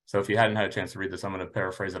 So if you hadn't had a chance to read this, I'm going to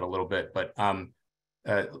paraphrase it a little bit, but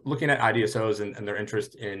looking at IDSOs and their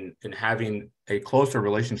interest in having a closer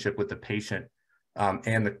relationship with the patient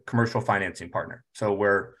and the commercial financing partner. So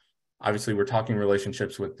where obviously we're talking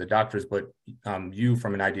relationships with the doctors, but you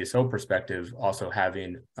from an IDSO perspective also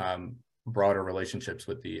having broader relationships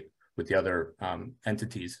with the other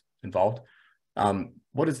entities involved.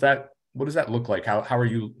 What does that look like? How are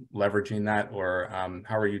you leveraging that, or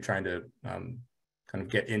how are you trying to kind of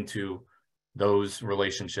get into those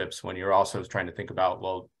relationships when you're also trying to think about,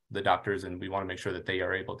 well, the doctors, and we want to make sure that they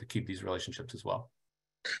are able to keep these relationships as well?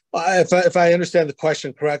 If I understand the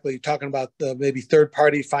question correctly, you're talking about the maybe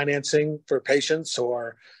third-party financing for patients,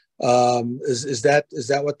 or is that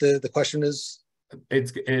what the question is?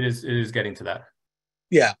 It is getting to that.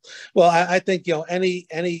 Yeah. Well, I think, you know, any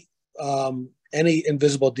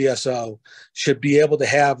invisible DSO should be able to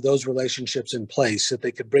have those relationships in place that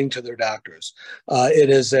they could bring to their doctors. It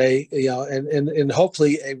is and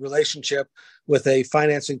hopefully a relationship with a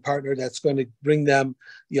financing partner that's going to bring them,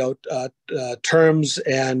 terms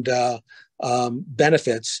and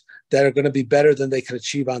benefits that are going to be better than they can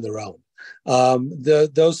achieve on their own.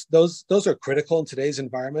 Those are critical in today's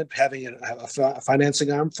environment. Having a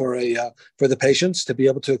financing arm for the patients to be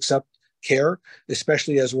able to accept care,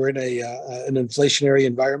 especially as we're in an inflationary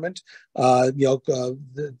environment. And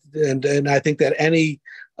I think that any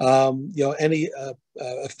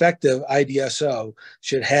effective IDSO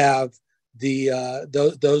should have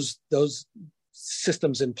those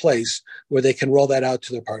systems in place where they can roll that out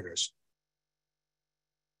to their partners.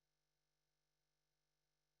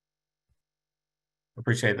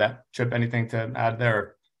 Appreciate that. Chip, anything to add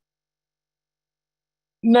there?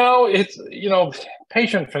 No, it's,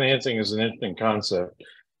 patient financing is an interesting concept.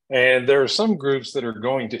 And there are some groups that are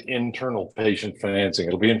going to internal patient financing.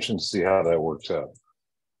 It'll be interesting to see how that works out.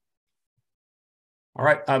 All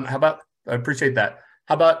right. How about, I appreciate that.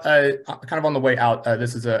 How about kind of on the way out,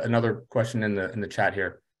 this is another question in the chat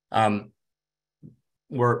here.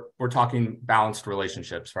 We're talking balanced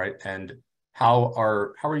relationships, right? And how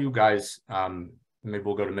are you guys, maybe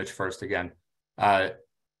we'll go to Mitch first again.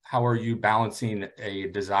 How are you balancing a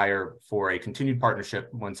desire for a continued partnership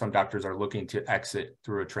when some doctors are looking to exit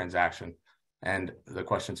through a transaction? And the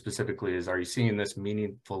question specifically is, are you seeing this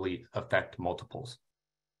meaningfully affect multiples?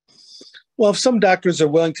 Well, if some doctors are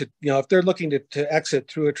willing to, if they're looking to exit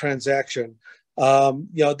through a transaction,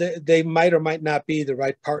 they might or might not be the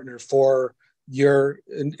right partner for your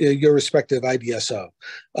respective IDSO.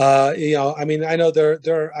 I know there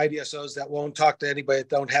are IDSOs that won't talk to anybody that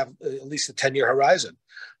don't have at least a 10-year horizon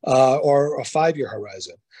or a 5-year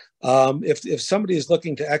horizon. If somebody is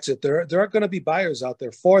looking to exit, there are going to be buyers out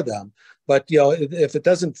there for them. But if it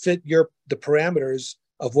doesn't fit the parameters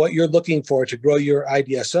of what you're looking for to grow your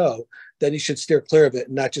IDSO, then you should steer clear of it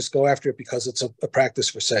and not just go after it because it's a practice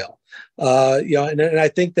for sale. And I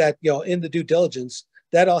think that in the due diligence,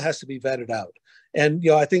 that all has to be vetted out. And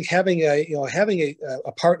I think having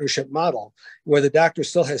a partnership model where the doctor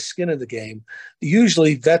still has skin in the game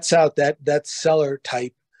usually vets out that seller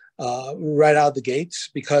type right out of the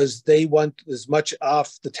gates, because they want as much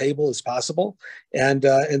off the table as possible, and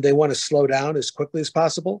they want to slow down as quickly as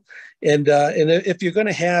possible. And if you're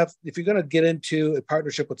going to get into a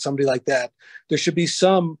partnership with somebody like that, there should be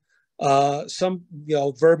some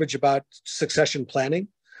verbiage about succession planning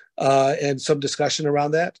and some discussion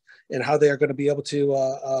around that, and how they are going to be able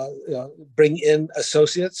to bring in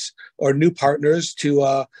associates or new partners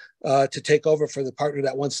to take over for the partner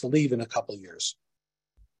that wants to leave in a couple of years.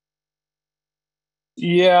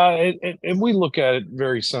 Yeah, and we look at it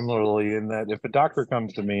very similarly in that if a doctor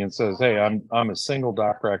comes to me and says, "Hey, I'm a single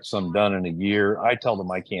doc practice, I'm done in a year," I tell them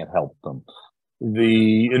I can't help them.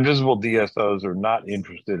 The invisible DSOs are not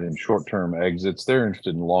interested in short-term exits. They're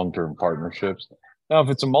interested in long-term partnerships. Now, if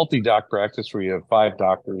it's a multi-doc practice where you have 5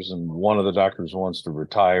 doctors and one of the doctors wants to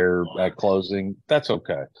retire at closing, that's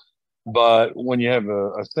okay. But when you have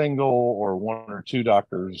a single or 1 or 2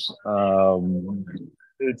 doctors,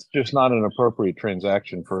 it's just not an appropriate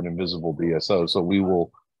transaction for an invisible DSO. So we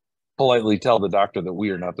will politely tell the doctor that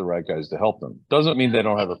we are not the right guys to help them. Doesn't mean they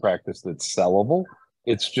don't have a practice that's sellable.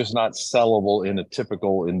 It's just not sellable in a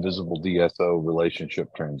typical invisible DSO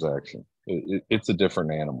relationship transaction. It's a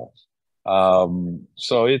different animal.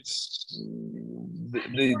 So it's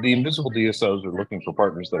the invisible DSOs are looking for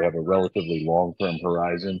partners that have a relatively long-term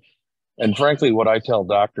horizon. And frankly, what I tell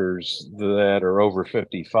doctors that are over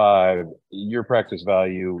 55, your practice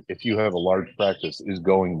value, if you have a large practice, is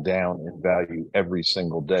going down in value every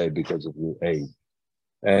single day because of your age.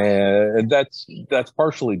 And that's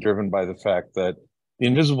partially driven by the fact that the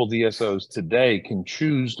invisible DSOs today can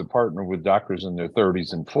choose to partner with doctors in their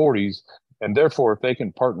 30s and 40s. And therefore, if they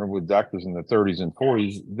can partner with doctors in their 30s and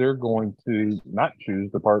 40s, they're going to not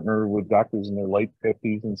choose to partner with doctors in their late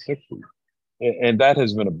 50s and 60s. And that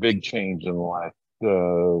has been a big change in the last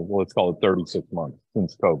well, let's call it 36 months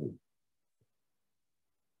since COVID.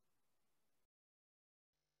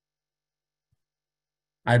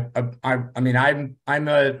 I mean,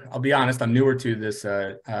 I'll be honest, I'm newer to this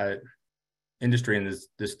industry and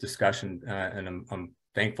this discussion, and I'm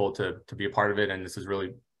thankful to be a part of it. And this is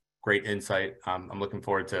really great insight. I'm looking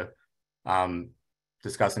forward to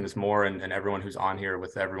discussing this more, and everyone who's on here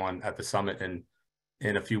with everyone at the summit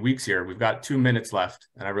in a few weeks here. We've got 2 minutes left,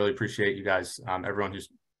 and I really appreciate you guys, everyone who's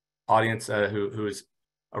audience who is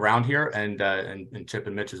around here, and Chip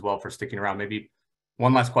and Mitch as well for sticking around. Maybe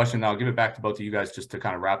one last question, I'll give it back to both of you guys just to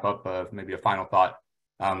kind of wrap up, maybe a final thought,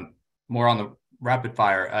 more on the rapid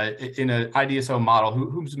fire. In an IDSO model,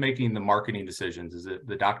 who's making the marketing decisions? Is it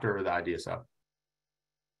the doctor or the IDSO?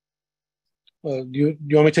 Well, you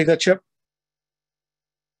want me to take that, Chip?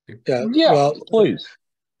 Yeah, well, please.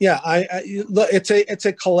 Yeah, it's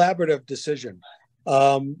a collaborative decision.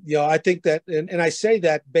 I think that, and I say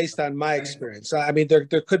that based on my experience. I mean, there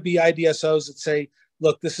could be IDSOs that say,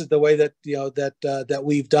 look, this is the way that that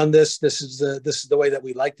we've done this. This is the way that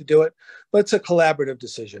we like to do it. But it's a collaborative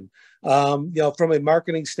decision. From a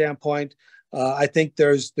marketing standpoint, I think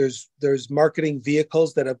there's marketing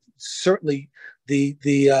vehicles that have certainly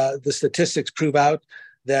the statistics prove out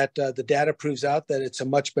that the data proves out that it's a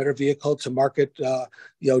much better vehicle to market,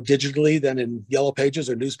 digitally than in yellow pages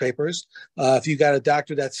or newspapers. If you got a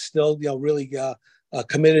doctor that's still, really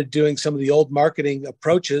committed to doing some of the old marketing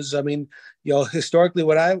approaches, I mean, historically,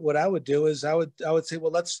 what I would do is I would say,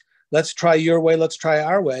 well, let's try your way, let's try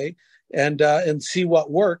our way, and see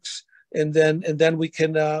what works. And then we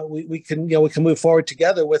can move forward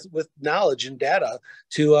together with knowledge and data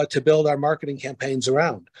to build our marketing campaigns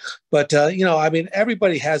around. But I mean,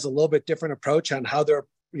 everybody has a little bit different approach on how they're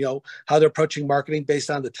approaching marketing based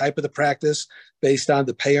on the type of the practice, based on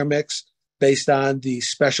the payer mix, based on the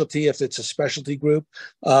specialty if it's a specialty group.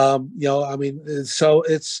 I mean, so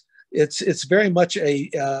it's very much an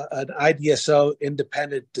IDSO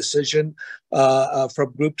independent decision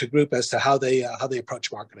from group to group as to how they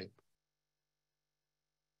approach marketing.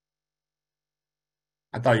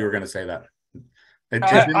 I thought you were going to say that.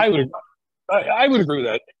 I would agree with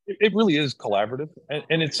that. It really is collaborative,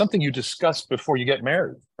 and it's something you discuss before you get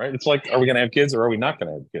married, right? It's like, are we going to have kids or are we not going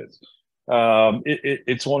to have kids?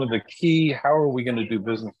 It's one of the key, how are we going to do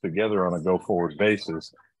business together on a go-forward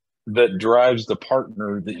basis that drives the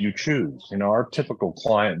partner that you choose. Our typical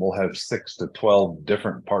client will have 6 to 12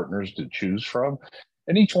 different partners to choose from,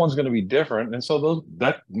 and each one's going to be different. And so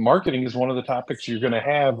that marketing is one of the topics you're going to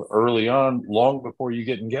have early on, long before you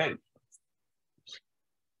get engaged.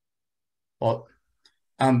 Well,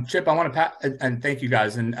 Chip, I want to and thank you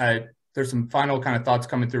guys. And there's some final kind of thoughts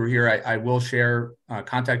coming through here. I will share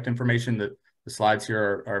contact information. The slides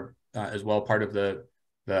here are as well part of the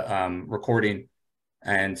recording.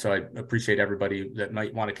 And so I appreciate everybody that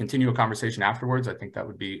might want to continue a conversation afterwards. I think that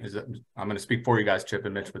would be, I'm going to speak for you guys, Chip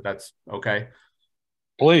and Mitch, but that's okay.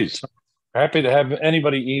 Please. Happy to have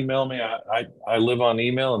anybody email me. I live on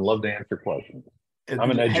email and love to answer questions.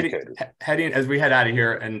 I'm an educator. Heading as we head out of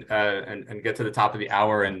here and get to the top of the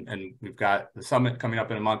hour, and we've got the summit coming up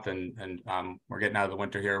in a month, and we're getting out of the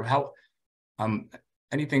winter here. How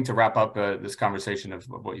anything to wrap up this conversation of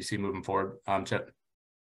what you see moving forward, Chip?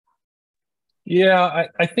 Yeah,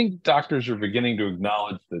 I think doctors are beginning to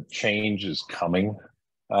acknowledge that change is coming.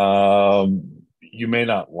 You may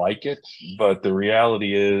not like it, but the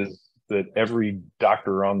reality is that every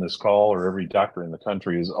doctor on this call or every doctor in the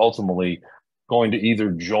country is ultimately going to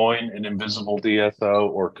either join an invisible DSO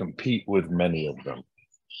or compete with many of them.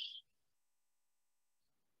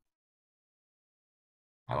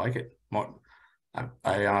 I like it.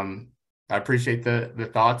 I appreciate the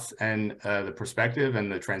thoughts and the perspective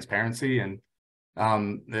and the transparency. And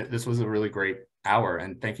this was a really great hour.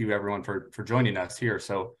 And thank you everyone for joining us here.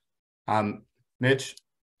 So Mitch,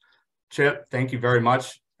 Chip, thank you very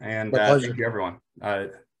much. And thank you everyone.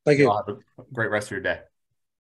 Thank you. Have a great rest of your day.